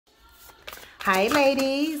Hi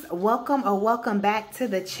ladies, welcome back to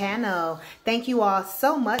the channel. Thank you all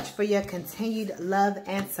so much for your continued love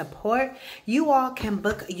and support. You all can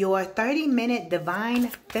book your 30-minute divine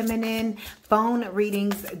feminine phone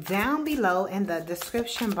readings down below in the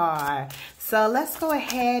description bar. So let's go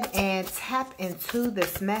ahead and tap into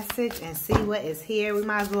this message and see what is here. We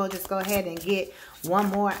might as well just go ahead and get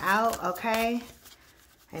one more out, okay?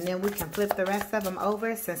 And then we can flip the rest of them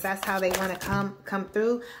over since that's how they want to come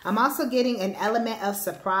through. I'm also getting an element of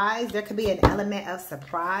surprise. There could be an element of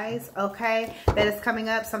surprise, okay, that is coming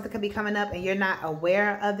up. Something could be coming up and you're not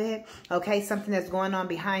aware of it, okay? Something that's going on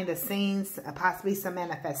behind the scenes, possibly some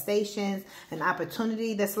manifestations, an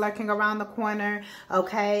opportunity that's lurking around the corner,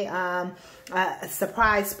 okay? A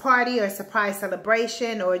surprise party or surprise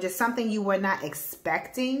celebration or just something you were not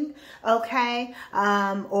expecting, okay?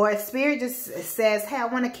 Or Spirit just says, hey, I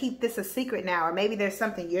want to keep this a secret now, or maybe there's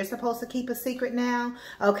something you're supposed to keep a secret now,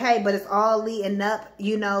 okay, but it's all leading up,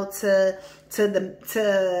 you know, to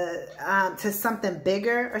something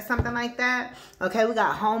bigger or something like that. Okay, we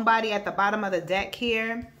got homebody at the bottom of the deck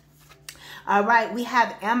here. All right, we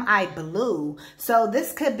have Am I Blue? So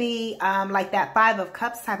this could be like that Five of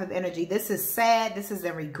Cups type of energy. This is sad. This is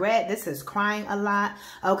a regret. This is crying a lot.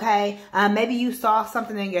 Okay, maybe you saw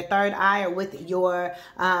something in your third eye or with your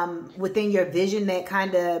within your vision that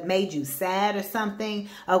kind of made you sad or something.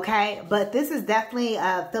 Okay, but this is definitely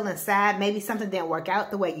feeling sad. Maybe something didn't work out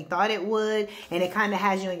the way you thought it would, and it kind of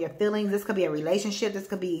has you in your feelings. This could be a relationship. This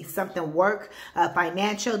could be something work,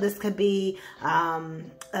 financial. This could be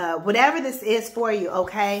whatever this is for you,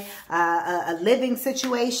 okay? A living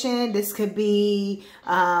situation. This could be,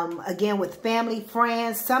 again, with family,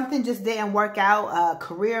 friends. Something just didn't work out.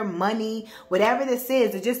 Career, money, whatever this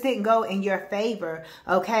is, it just didn't go in your favor,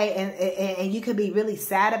 okay? And you could be really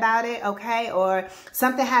sad about it, okay? Or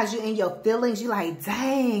something has you in your feelings. You're like,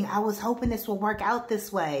 dang, I was hoping this will work out this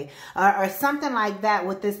way. Or something like that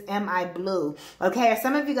with this Am I Blue, okay? Or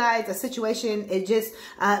some of you guys, a situation, it just,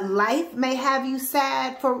 life may have you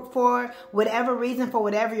sad for whatever reason, for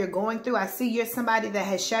whatever you're going through. I see you're somebody that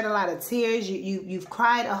has shed a lot of tears. You've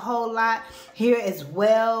cried a whole lot here as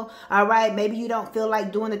well. All right. Maybe you don't feel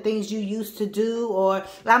like doing the things you used to do, or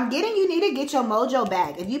I'm getting you need to get your mojo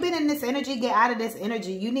back. If you've been in this energy, get out of this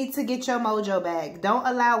energy. You need to get your mojo back. Don't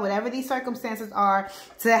allow whatever these circumstances are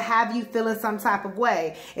to have you feeling some type of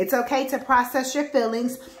way. It's okay to process your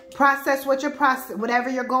feelings. Process what whatever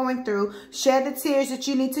you're going through. Shed the tears that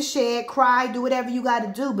you need to shed. Cry. Do whatever you got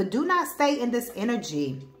to do. But do not stay in this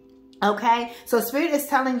energy. Okay, so Spirit is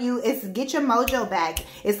telling you it's get your mojo back.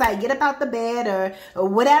 It's like get up out the bed or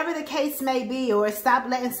whatever the case may be, or stop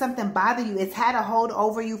letting something bother you. It's had a hold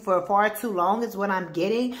over you for far too long is what I'm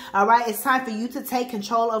getting. All right, it's time for you to take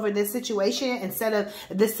control over this situation instead of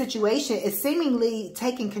this situation is seemingly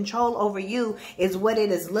taking control over you is what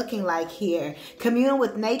it is looking like here. Commune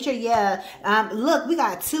with nature, yeah. Look, we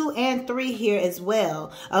got 2 and 3 here as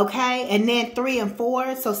well. Okay, and then 3 and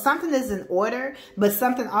 4. So something is in order, but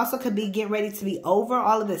something also could be getting ready to be over,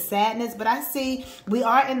 all of the sadness. But I see we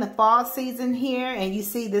are in the fall season here, and you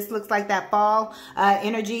see this looks like that fall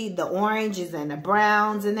energy, the oranges and the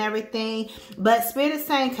browns and everything. But Spirit is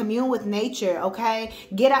saying commune with nature, okay?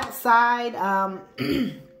 Get outside,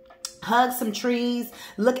 hug some trees,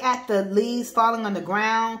 look at the leaves falling on the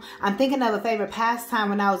ground. I'm thinking of a favorite pastime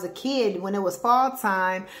when I was a kid, when it was fall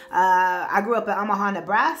time. I grew up in Omaha,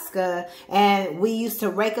 Nebraska, and we used to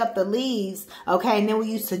rake up the leaves, okay, and then we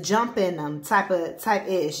used to jump in them,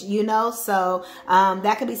 type-ish, you know. So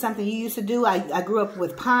that could be something you used to do. I grew up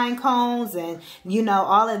with pine cones and, you know,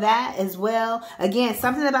 all of that as well. Again,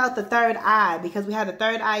 something about the third eye, because we have the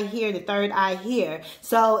third eye here, the third eye here.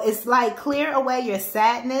 So it's like clear away your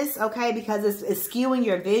sadness, okay, because it's skewing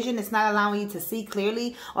your vision. It's not allowing you to see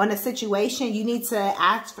clearly on a situation. You need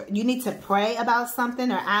to pray about something,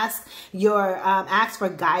 or ask for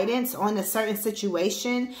guidance on a certain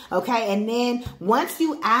situation, okay? And then once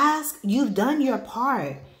you ask, you've done your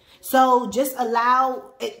part. So just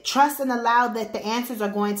trust and allow that the answers are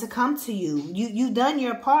going to come to you. You've done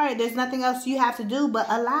your part. There's nothing else you have to do but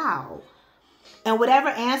allow. And whatever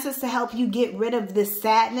answers to help you get rid of this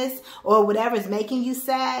sadness or whatever is making you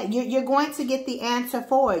sad, you're going to get the answer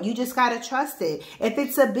for it. You just got to trust it. If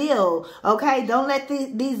it's a bill, okay, don't let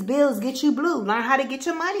these bills get you blue. Learn how to get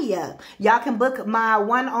your money up. Y'all can book my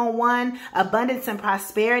one-on-one abundance and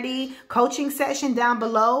prosperity coaching session down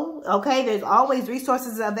below. Okay, there's always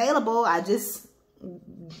resources available. I just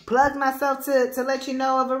plug myself to let you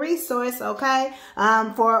know of a resource, okay?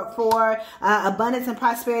 For abundance and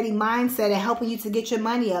prosperity mindset and helping you to get your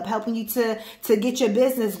money up, helping you to get your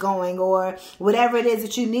business going or whatever it is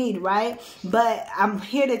that you need, right? But I'm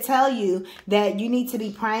here to tell you that you need to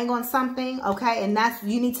be praying on something, okay? And that's,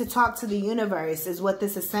 you need to talk to the universe is what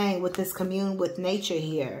this is saying with this commune with nature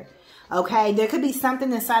here. Okay, there could be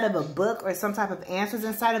something inside of a book or some type of answers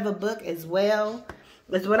inside of a book as well.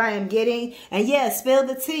 Is what I am getting. And yeah, spill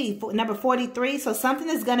the tea. Number 43. So something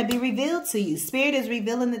is going to be revealed to you. Spirit is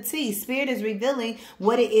revealing the tea. Spirit is revealing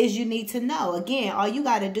what it is you need to know. Again, all you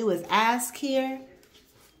got to do is ask here.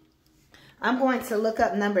 I'm going to look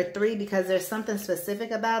up number 3 because there's something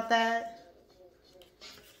specific about that.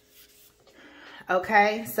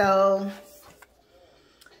 Okay, so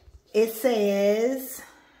it says,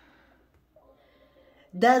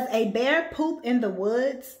 does a bear poop in the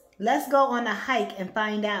woods? Let's go on a hike and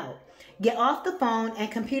find out. Get off the phone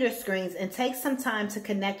and computer screens and take some time to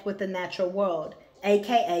connect with the natural world,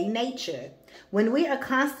 aka nature. When we are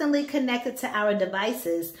constantly connected to our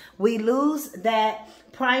devices, we lose that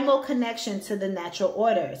primal connection to the natural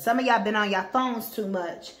order. Some of y'all been on your phones too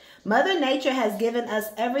much. Mother Nature has given us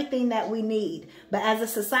everything that we need, but as a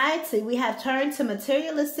society, we have turned to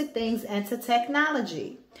materialistic things and to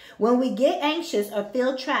technology. When we get anxious or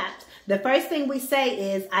feel trapped, the first thing we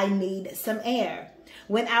say is, I need some air.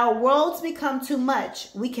 When our worlds become too much,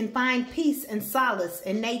 we can find peace and solace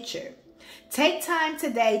in nature. Take time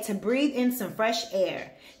today to breathe in some fresh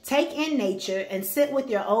air. Take in nature and sit with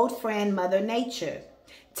your old friend, Mother Nature.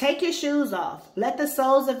 Take your shoes off. Let the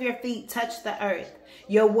soles of your feet touch the earth.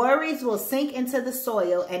 Your worries will sink into the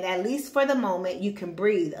soil, and at least for the moment, you can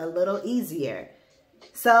breathe a little easier.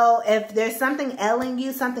 So if there's something ailing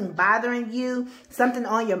you, something bothering you, something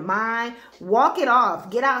on your mind, walk it off.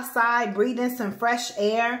 Get outside, breathe in some fresh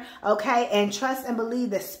air, okay? And trust and believe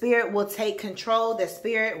the spirit will take control. The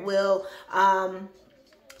spirit will,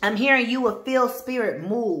 I'm hearing you will feel spirit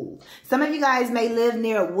move. Some of you guys may live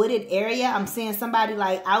near a wooded area. I'm seeing somebody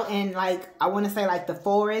like out in like, I want to say like the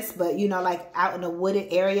forest, but you know, like out in a wooded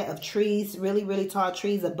area of trees, really, really tall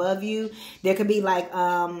trees above you. There could be like,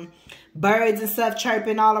 birds and stuff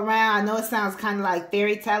chirping all around. I know it sounds kind of like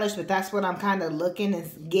fairy tale-ish, but that's what I'm kind of looking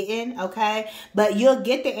and getting, okay? But you'll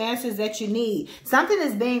get the answers that you need. Something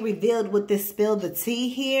is being revealed with this spill the tea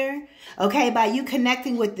here, okay? By you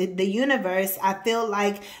connecting with the universe, I feel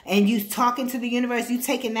like, and you talking to the universe, you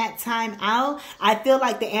taking that time out, I feel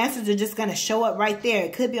like the answers are just going to show up right there.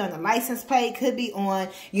 It could be on the license plate, could be on,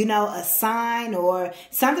 you know, a sign, or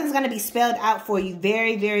something's going to be spelled out for you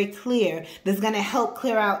very, very clear. That's going to help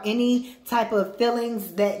clear out any type of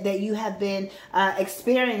feelings that you have been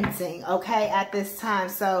experiencing, okay, at this time.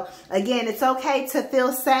 So again, it's okay to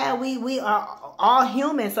feel sad. We are all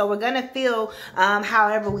human, so we're gonna feel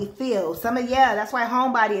however we feel. Some of y'all, that's why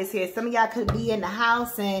homebody is here. Some of y'all could be in the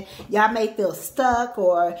house and y'all may feel stuck,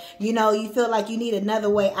 or you know, you feel like you need another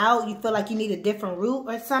way out, you feel like you need a different route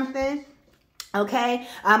or something. Okay.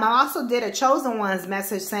 I also did a chosen ones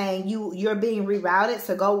message saying you're being rerouted.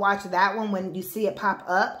 So go watch that one when you see it pop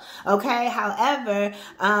up. Okay. However,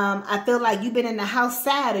 I feel like you've been in the house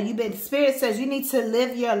sad, or spirit says you need to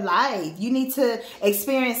live your life. You need to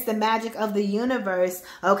experience the magic of the universe,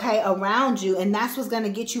 okay, around you. And that's what's going to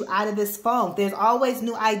get you out of this funk. There's always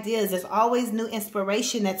new ideas. There's always new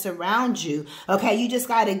inspiration that's around you. Okay. You just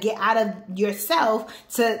got to get out of yourself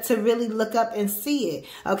to really look up and see it.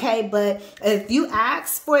 Okay. But if you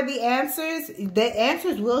ask for the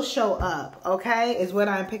answers will show up, okay, is what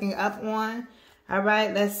I'm picking up on. All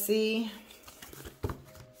right, let's see.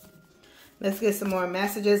 Let's get some more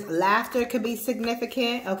messages. Laughter could be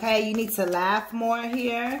significant, okay? You need to laugh more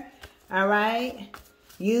here, all right?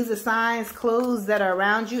 Use the signs, clues that are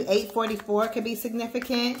around you. 844 could be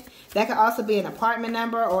significant. That could also be an apartment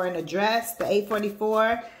number or an address, the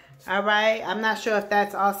 844, all right? I'm not sure if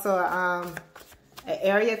that's also an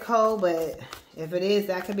area code, but if it is,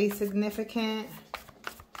 that could be significant.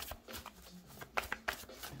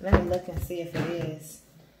 Let me look and see if it is.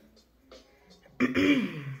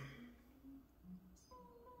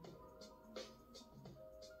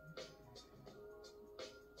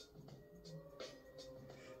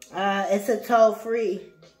 It's a toll free.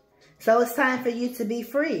 So it's time for you to be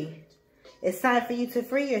free. It's time for you to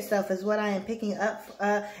free yourself is what I am picking up.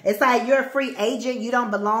 It's like you're a free agent. You don't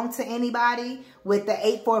belong to anybody, with the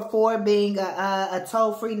 844 being a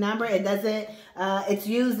toll-free number. It doesn't, it's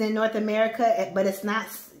used in North America, but it's not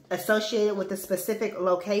associated with a specific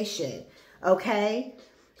location. Okay?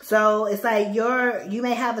 So it's like you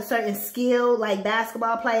may have a certain skill like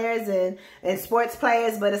basketball players and sports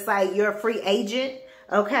players, but it's like you're a free agent.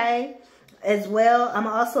 Okay? as well. I'm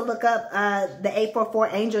going to also look up the 844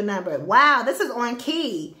 angel number. Wow, this is on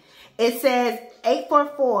key. It says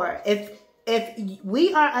 844. If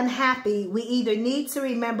we are unhappy, we either need to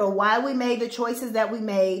remember why we made the choices that we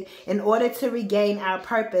made in order to regain our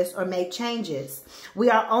purpose or make changes. We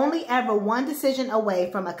are only ever one decision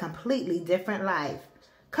away from a completely different life.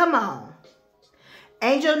 Come on.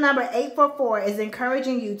 Angel number 844 is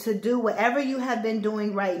encouraging you to do whatever you have been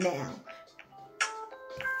doing right now.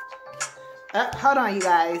 Hold on, you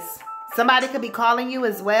guys. Somebody could be calling you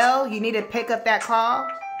as well. You need to pick up that call.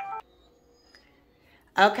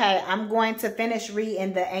 Okay, I'm going to finish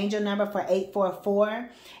reading the angel number for 844.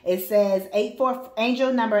 It says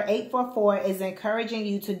angel number 844 is encouraging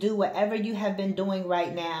you to do whatever you have been doing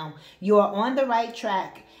right now. You are on the right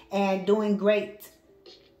track and doing great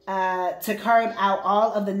to curb out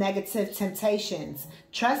all of the negative temptations.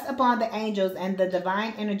 Trust upon the angels and the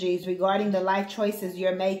divine energies regarding the life choices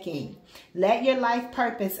you're making. Let your life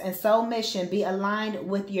purpose and soul mission be aligned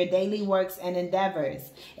with your daily works and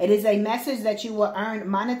endeavors. It is a message that you will earn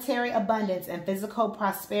monetary abundance and physical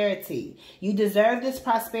prosperity. You deserve this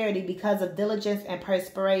prosperity because of diligence and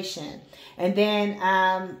perspiration. And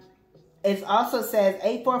then it also says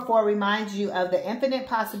 844 reminds you of the infinite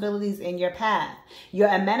possibilities in your path. You're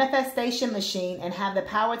a manifestation machine and have the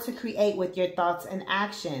power to create with your thoughts and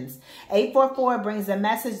actions. 844 brings a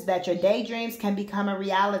message that your daydreams can become a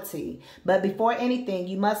reality. But before anything,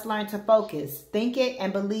 you must learn to focus, think it,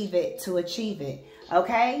 and believe it to achieve it.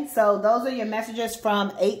 Okay, so those are your messages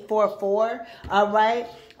from 844. All right.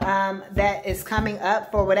 That is coming up.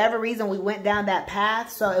 For whatever reason, we went down that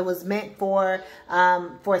path, so it was meant for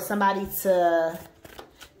somebody to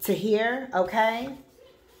hear. Okay,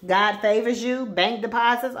 God favors you. Bank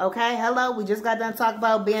deposits. Okay, hello. We just got done talking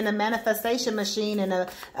about being a manifestation machine and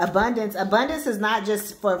abundance. Abundance is not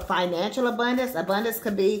just for financial abundance. Abundance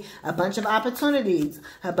could be a bunch of opportunities,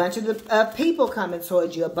 a bunch of people coming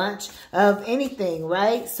towards you, a bunch of anything,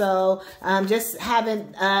 right? So just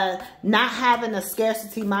having not having a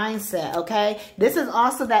scarcity mindset. Okay, this is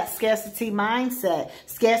also that scarcity mindset.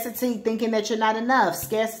 Scarcity thinking that you're not enough.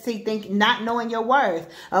 Scarcity not knowing your worth.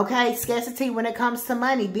 Okay, scarcity when it comes to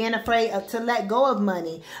money. Being afraid to let go of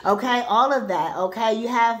money. Okay, all of that. Okay, you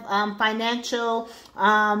have financial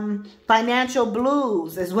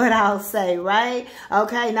blues is what I'll say, right?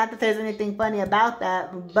 Okay, not that there's anything funny about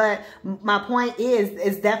that, but my point is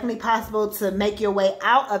it's definitely possible to make your way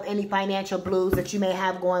out of any financial blues that you may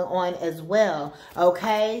have going on as well.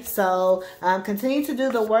 Okay, so continue to do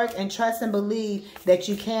the work and trust and believe that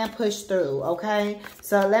you can push through. Okay,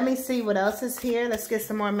 so let me see what else is here. Let's get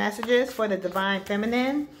some more messages for the Divine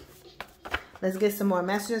Feminine. Let's get some more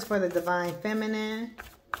messages for the Divine Feminine.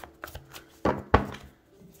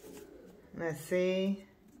 Let's see.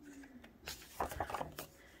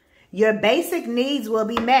 Your basic needs will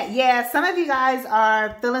be met. Yeah, some of you guys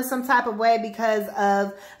are feeling some type of way because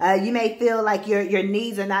of, you may feel like your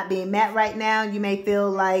needs are not being met right now. You may feel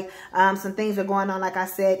like some things are going on, like I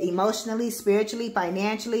said, emotionally, spiritually,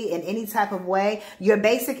 financially, in any type of way. Your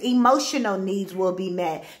basic emotional needs will be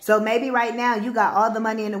met. So maybe right now you got all the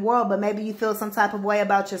money in the world, but maybe you feel some type of way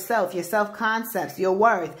about yourself, your self-concepts, your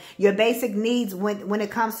worth. Your basic needs when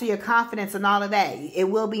it comes to your confidence and all of that, it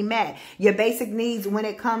will be met. Your basic needs when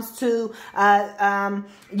it comes to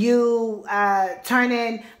you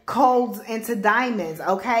turning colds into diamonds.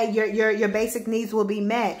 Okay, your basic needs will be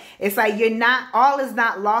met. It's like all is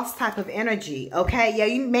not lost type of energy. Okay, yeah,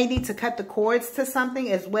 you may need to cut the cords to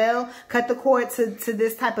something as well. Cut the cord to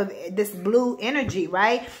this type of this blue energy,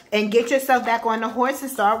 right? And get yourself back on the horse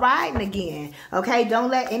and start riding again. Okay,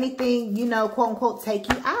 don't let anything, quote unquote, take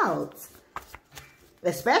you out.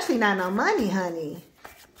 Especially not no money, honey.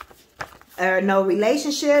 Or no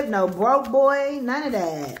relationship, no broke boy, none of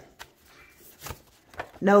that.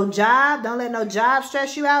 No job. Don't let no job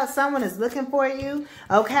stress you out. Someone is looking for you.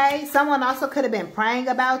 Okay. Someone also could have been praying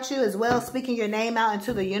about you as well, speaking your name out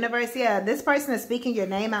into the universe. Yeah, this person is speaking your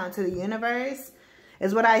name out into the universe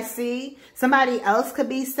is what I see. Somebody else could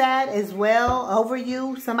be sad as well over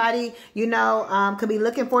you. Somebody, could be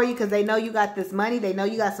looking for you because they know you got this money. They know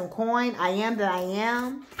you got some coin. I am that I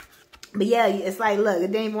am. But yeah, it's like, look,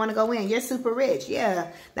 it didn't even want to go in. You're super rich.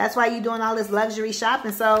 Yeah, that's why you're doing all this luxury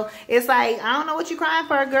shopping. So it's like, I don't know what you're crying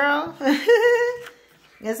for, girl.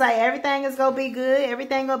 It's like everything is going to be good.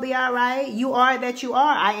 Everything going to be all right. You are that you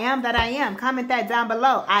are. I am that I am. Comment that down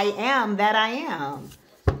below. I am that I am.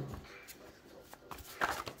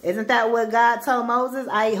 Isn't that what God told Moses?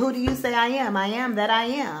 Who do you say I am? I am that I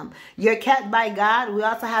am. You're kept by God. We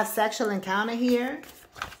also have sexual encounter here.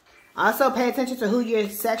 Also, pay attention to who you're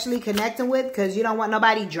sexually connecting with, because you don't want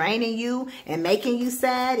nobody draining you and making you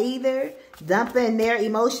sad either. Dumping their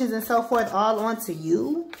emotions and so forth all onto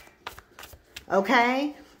you.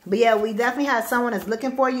 Okay? But yeah, we definitely have someone that's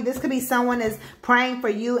looking for you. This could be someone that's praying for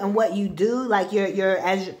you and what you do, like your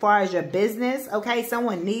as far as your business. Okay,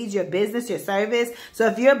 someone needs your business, your service. So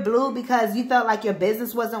if you're blue because you felt like your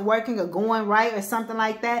business wasn't working or going right or something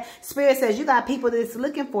like that, Spirit says you got people that's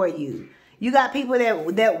looking for you. You got people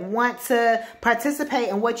that want to participate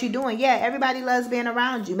in what you're doing. Yeah, everybody loves being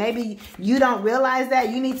around you. Maybe you don't realize that.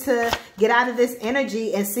 You need to get out of this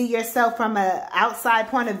energy and see yourself from an outside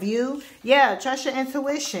point of view. Yeah, trust your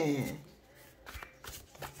intuition.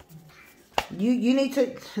 You need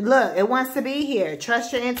to, look, it wants to be here.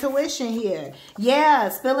 Trust your intuition here. Yeah,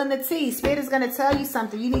 spilling the tea. Spirit is going to tell you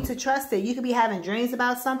something. You need to trust it. You could be having dreams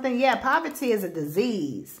about something. Yeah, poverty is a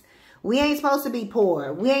disease. We ain't supposed to be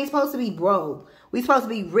poor. We ain't supposed to be broke. We supposed to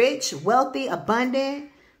be rich, wealthy, abundant,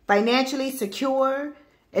 financially secure.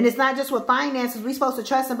 And it's not just with finances. We're supposed to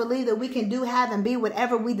trust and believe that we can do, have, and be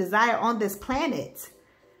whatever we desire on this planet.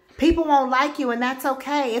 People won't like you, and that's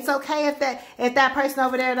okay. It's okay if that person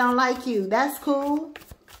over there don't like you. That's cool.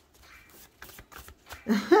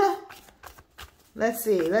 Let's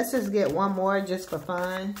see. Let's just get one more just for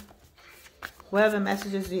fun. What other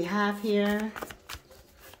messages do you have here?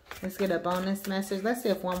 Let's get a bonus message. Let's see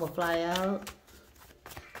if one will fly out.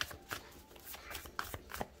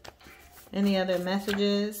 Any other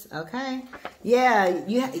messages? Okay. Yeah,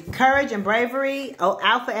 you courage and bravery. Oh,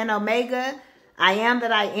 Alpha and Omega. I am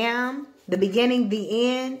that I am. The beginning,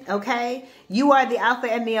 the end. Okay. You are the Alpha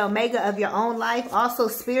and the Omega of your own life. Also,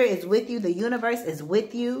 Spirit is with you. The universe is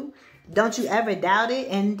with you. Don't you ever doubt it,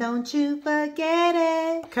 and don't you forget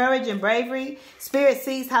it. Courage and bravery. Spirit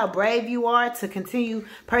sees how brave you are to continue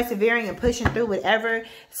persevering and pushing through whatever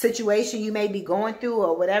situation you may be going through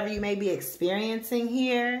or whatever you may be experiencing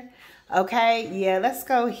here. Okay, yeah, let's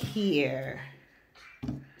go here.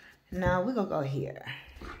 No, we're going to go here.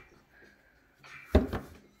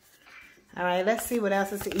 All right, let's see what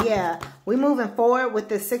else is. Yeah, we're moving forward with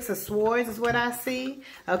the Six of Swords is what I see.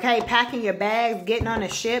 Okay, packing your bags, getting on a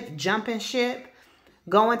ship, jumping ship,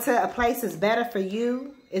 going to a place that's better for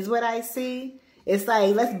you is what I see. It's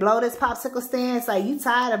like, let's blow this popsicle stand. It's like you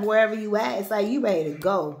tired of wherever you at. It's like you ready to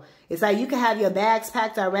go. It's like you can have your bags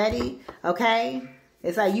packed already, okay?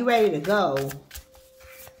 It's like you ready to go.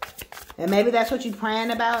 And maybe that's what you're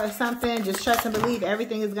praying about or something. Just trust and believe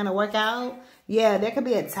everything is going to work out. Yeah, there could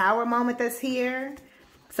be a tower moment that's here.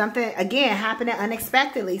 Something, again, happening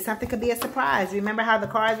unexpectedly. Something could be a surprise. Remember how the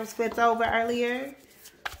cards were flipped over earlier?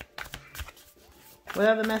 What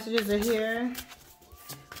other messages are here?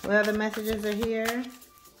 What other messages are here?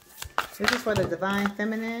 This is for the Divine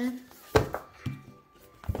Feminine.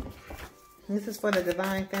 This is for the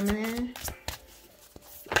Divine Feminine.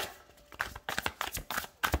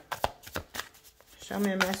 Show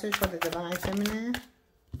me a message for the Divine Feminine.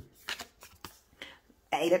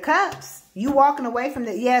 Eight of Cups. You walking away from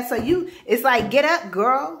the, yeah, so you, it's like, get up,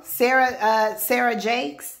 girl. Sarah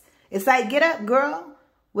Jakes. It's like, get up, girl.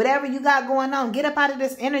 Whatever you got going on, get up out of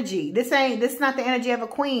this energy. This is not the energy of a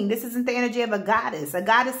queen. This isn't the energy of a goddess. A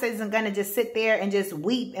goddess isn't going to just sit there and just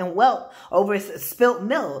weep and whelp over spilt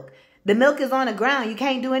milk. The milk is on the ground. You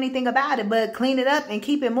can't do anything about it but clean it up and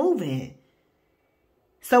keep it moving.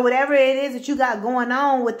 So whatever it is that you got going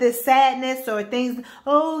on with this sadness or things,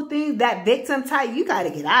 that victim type, you got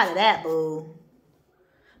to get out of that, boo.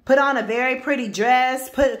 Put on a very pretty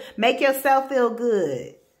dress. Make yourself feel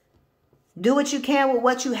good. Do what you can with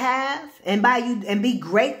what you have and be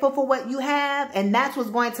grateful for what you have. And that's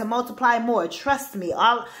what's going to multiply more. Trust me.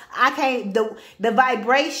 The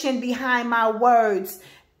vibration behind my words,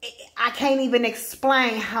 I can't even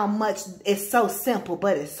explain how much it's so simple,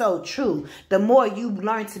 but it's so true. The more you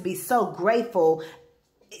learn to be so grateful,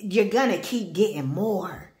 you're going to keep getting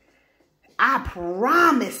more. I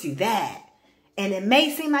promise you that. And it may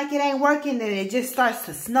seem like it ain't working, and it just starts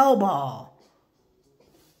to snowball.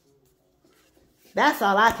 That's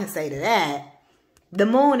all I can say to that. The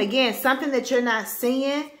moon, again, something that you're not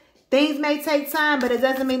seeing. Things may take time, but it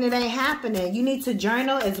doesn't mean it ain't happening. You need to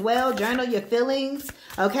journal as well. Journal your feelings.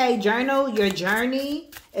 Okay, journal your journey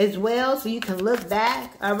as well so you can look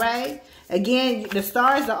back. All right. Again, the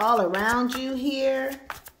stars are all around you here.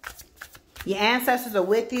 Your ancestors are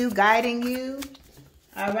with you, guiding you.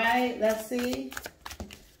 All right, let's see.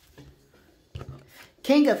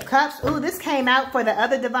 King of Cups. Ooh, this came out for the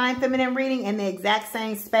other Divine Feminine reading in the exact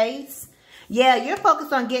same space. Yeah, you're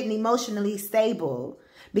focused on getting emotionally stable.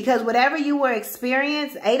 Because whatever you were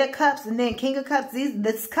experiencing, Eight of Cups and then King of Cups,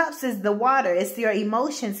 this cups is the water. It's your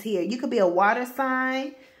emotions here. You could be a water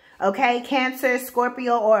sign. Okay, Cancer,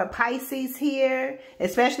 Scorpio, or a Pisces here,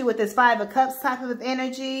 especially with this 5 of Cups type of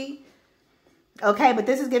energy. Okay, but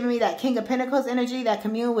this is giving me that King of Pentacles energy, that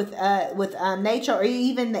commune with nature, or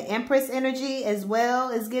even the Empress energy as well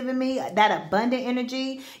is giving me that abundant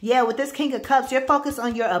energy. Yeah, with this King of Cups, you're focused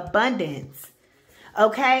on your abundance.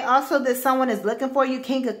 Okay, also that someone is looking for you,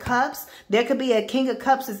 King of Cups. There could be a King of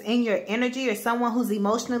Cups is in your energy, or someone who's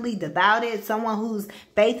emotionally devoted, someone who's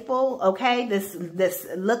faithful, okay, this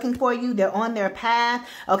looking for you. They're on their path.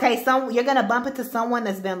 Okay, you're going to bump into someone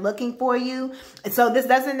that's been looking for you. So this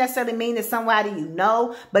doesn't necessarily mean it's somebody you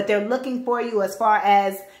know, but they're looking for you as far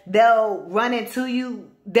as they'll run into you.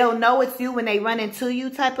 They'll know it's you when they run into you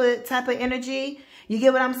type of energy. You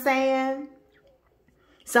get what I'm saying?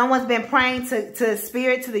 Someone's been praying to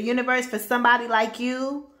spirit, to the universe for somebody like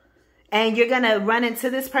you. And you're going to run into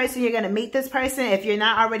this person. You're going to meet this person if you're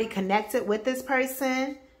not already connected with this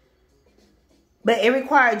person. But it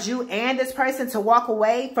required you and this person to walk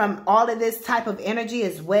away from all of this type of energy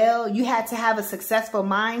as well. You had to have a successful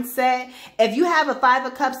mindset. If you have a 5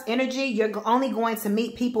 of Cups energy, you're only going to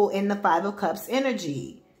meet people in the 5 of Cups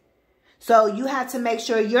energy. So you have to make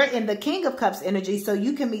sure you're in the King of Cups energy so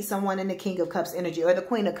you can meet someone in the King of Cups energy, or the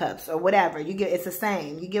Queen of Cups, or whatever. It's the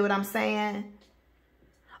same. You get what I'm saying?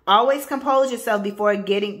 Always compose yourself before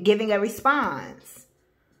giving a response.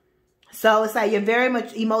 So it's like you're very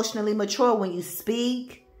much emotionally mature when you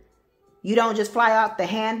speak. You don't just fly off the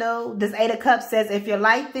handle. This 8 of Cups says, if your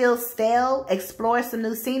life feels stale, explore some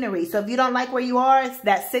new scenery. So if you don't like where you are, it's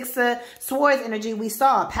that 6 of Swords energy we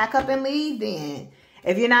saw. Pack up and leave then.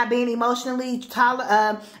 If you're not being emotionally,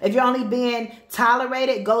 if you're only being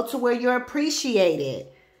tolerated, go to where you're appreciated.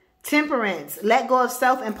 Temperance, let go of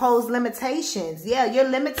self-imposed limitations. Yeah, you're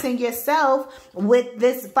limiting yourself with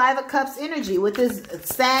this 5 of Cups energy, with this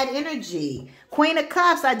sad energy. Queen of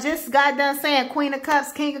Cups, I just got done saying Queen of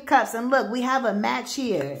Cups, King of Cups. And look, we have a match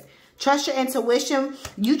here. Trust your intuition.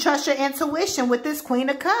 You trust your intuition with this Queen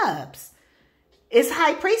of Cups. It's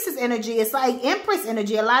High Priestess energy. It's like Empress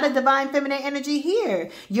energy. A lot of Divine Feminine energy here.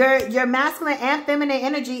 Your masculine and feminine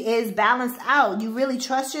energy is balanced out. You really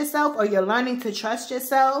trust yourself, or you're learning to trust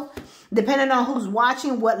yourself. Depending on who's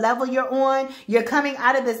watching, what level you're on, you're coming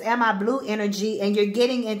out of this Am I Blue energy, and you're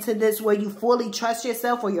getting into this where you fully trust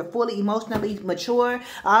yourself, or you're fully emotionally mature.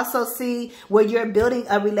 I also see where you're building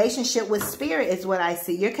a relationship with spirit is what I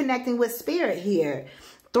see. You're connecting with spirit here.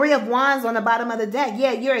 3 of Wands on the bottom of the deck.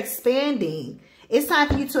 Yeah, you're expanding. It's time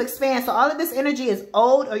for you to expand. So all of this energy is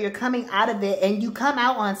old, or you're coming out of it and you come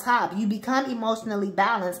out on top. You become emotionally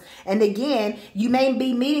balanced. And again, you may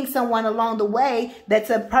be meeting someone along the way that's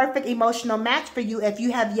a perfect emotional match for you if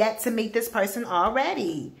you have yet to meet this person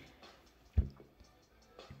already.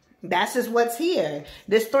 That's just what's here.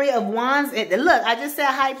 This 3 of Wands. Look, I just said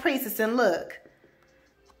High Priestess, and look.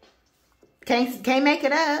 Can't make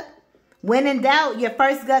it up. When in doubt, your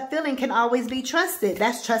first gut feeling can always be trusted.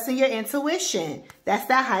 That's trusting your intuition. That's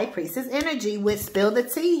that High Priestess energy with spill the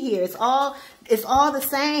tea here. It's all the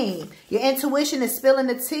same. Your intuition is spilling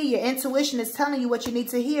the tea. Your intuition is telling you what you need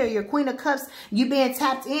to hear. Your Queen of Cups, you being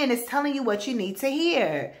tapped in, is telling you what you need to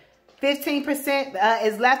hear. 15%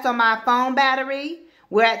 is left on my phone battery.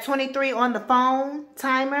 We're at 23 on the phone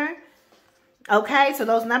timer. Okay, so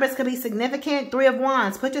those numbers could be significant. 3 of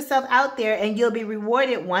Wands. Put yourself out there and you'll be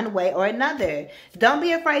rewarded one way or another. Don't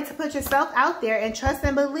be afraid to put yourself out there, and trust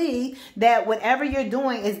and believe that whatever you're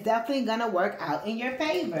doing is definitely going to work out in your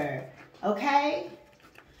favor. Okay?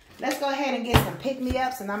 Let's go ahead and get some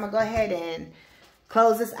pick-me-ups, and I'm going to go ahead and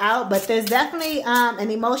close this out. But there's definitely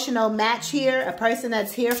an emotional match here, a person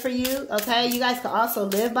that's here for you. Okay? You guys can also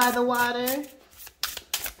live by the water.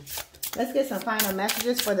 Let's get some final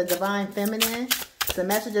messages for the Divine Feminine. Some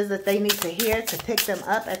messages that they need to hear to pick them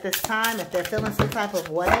up at this time if they're feeling some type of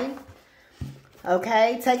way.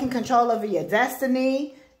 Okay, taking control over your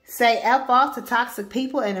destiny. Say F off to toxic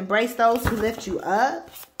people and embrace those who lift you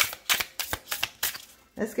up.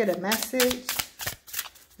 Let's get a message.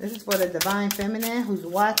 This is for the Divine Feminine who's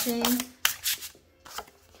watching.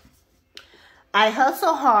 I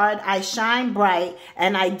hustle hard, I shine bright,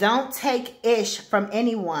 and I don't take ish from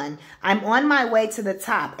anyone. I'm on my way to the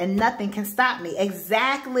top, and nothing can stop me.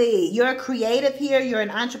 Exactly. You're creative here. You're an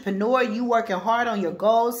entrepreneur. You working hard on your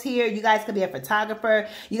goals here. You guys could be a photographer.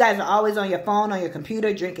 You guys are always on your phone, on your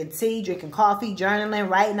computer, drinking tea, drinking coffee, journaling,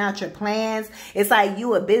 writing out your plans. It's like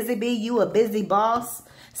you a busy bee, you a busy boss.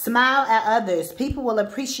 Smile at others. People will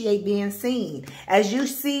appreciate being seen. As you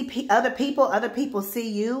see other people see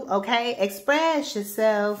you, okay? Express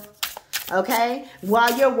yourself, okay?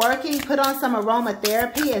 While you're working, put on some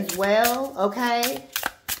aromatherapy as well, okay?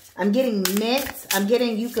 I'm getting mint. I'm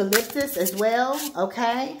getting eucalyptus as well,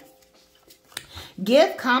 okay?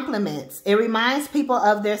 Give compliments. It reminds people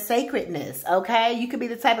of their sacredness, okay? You could be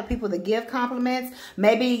the type of people that give compliments.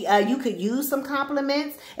 Maybe you could use some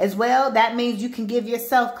compliments as well. That means you can give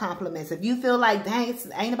yourself compliments. If you feel like, dang,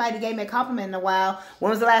 ain't nobody gave me a compliment in a while,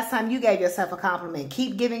 when was the last time you gave yourself a compliment?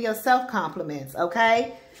 Keep giving yourself compliments,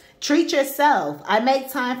 okay? Treat yourself. I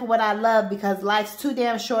make time for what I love because life's too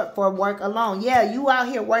damn short for work alone. Yeah, you out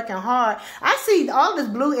here working hard. I see all this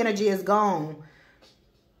blue energy is gone.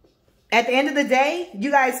 At the end of the day,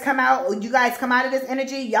 you guys come out of this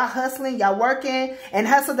energy, y'all hustling, y'all working, and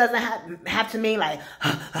hustle doesn't have to mean like,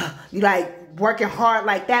 you like working hard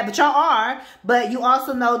like that, but y'all are, but you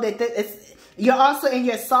also know that you're also in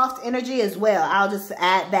your soft energy as well. I'll just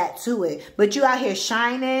add that to it. But you out here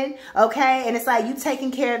shining, okay? And it's like you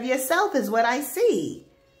taking care of yourself is what I see.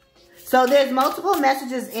 So there's multiple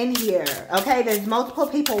messages in here, okay? There's multiple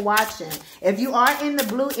people watching. If you are in the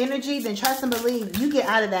blue energy, then trust and believe you get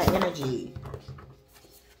out of that energy.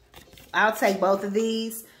 I'll take both of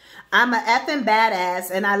these. I'm an effing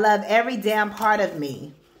badass and I love every damn part of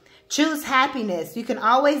me. Choose happiness. You can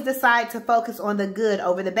always decide to focus on the good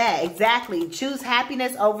over the bad. Exactly. Choose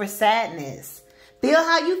happiness over sadness. Feel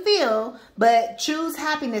how you feel, but choose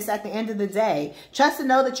happiness at the end of the day. Trust and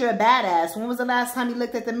know that you're a badass. When was the last time you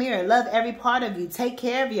looked at the mirror? Love every part of you. Take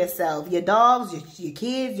care of yourself, your dogs, your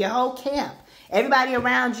kids, your whole camp. Everybody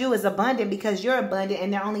around you is abundant because you're abundant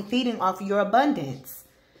and they're only feeding off of your abundance.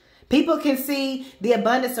 People can see the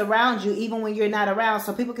abundance around you even when you're not around.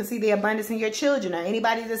 So people can see the abundance in your children or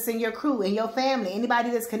anybody that's in your crew, in your family,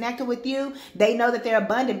 anybody that's connected with you. They know that they're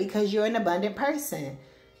abundant because you're an abundant person.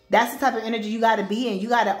 That's the type of energy you got to be in. You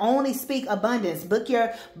got to only speak abundance. Book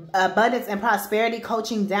your abundance and prosperity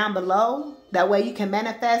coaching down below. That way you can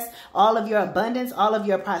manifest all of your abundance, all of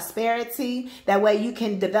your prosperity. That way you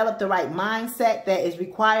can develop the right mindset that is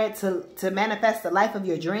required to manifest the life of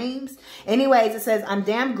your dreams. Anyways, it says, I'm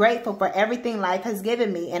damn grateful for everything life has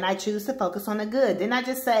given me and I choose to focus on the good. Didn't I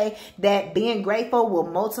just say that being grateful will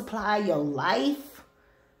multiply your life?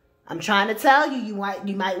 I'm trying to tell you,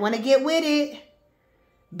 you might want to get with it.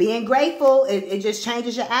 Being grateful, it just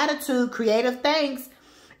changes your attitude. Creative thanks.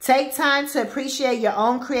 Take time to appreciate your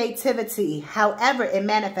own creativity, however it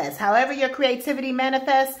manifests. However your creativity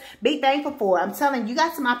manifests, be thankful for it. I'm telling you, you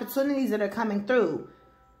got some opportunities that are coming through.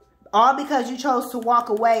 All because you chose to walk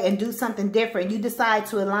away and do something different. You decide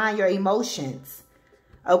to align your emotions.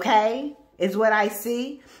 Okay? Is what I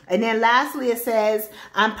see. And then lastly, it says,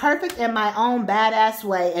 I'm perfect in my own badass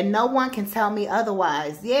way and no one can tell me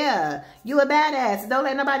otherwise. Yeah, you a badass. Don't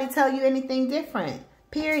let nobody tell you anything different.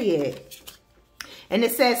 Period. And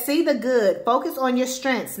it says, see the good. Focus on your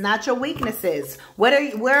strengths, not your weaknesses.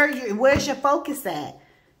 Where's your focus at?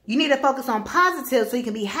 You need to focus on positive so you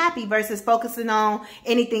can be happy versus focusing on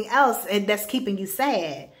anything else that's keeping you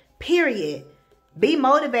sad. Period. Be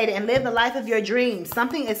motivated and live the life of your dreams.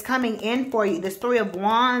 Something is coming in for you. This Three of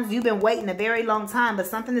Wands, you've been waiting a very long time, but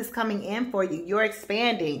something is coming in for you. You're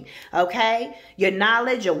expanding, okay? Your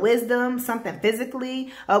knowledge, your wisdom, something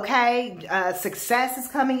physically, okay? Success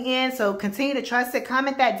is coming in, so continue to trust it.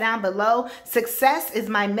 Comment that down below. Success is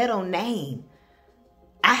my middle name.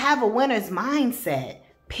 I have a winner's mindset,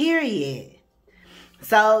 period.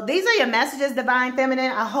 So these are your messages, Divine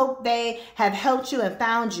Feminine. I hope they have helped you and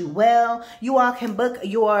found you well. You all can book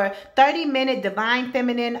your 30-minute Divine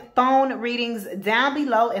Feminine phone readings down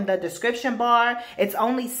below in the description bar. It's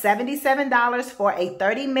only $77 for a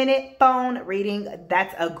 30-minute phone reading.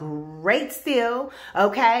 That's a great steal,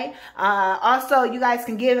 okay? Also, you guys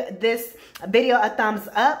can give this video a thumbs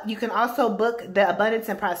up. You can also book the Abundance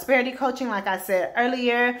and Prosperity Coaching, like I said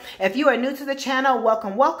earlier. If you are new to the channel,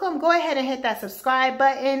 welcome, welcome. Go ahead and hit that subscribe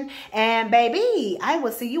button, and baby, I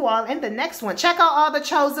will see you all in the next one. Check out all the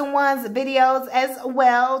Chosen Ones videos as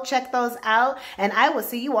well. Check those out, and I will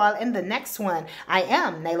see you all in the next one. I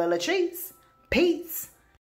am Nala Latrice. Peace.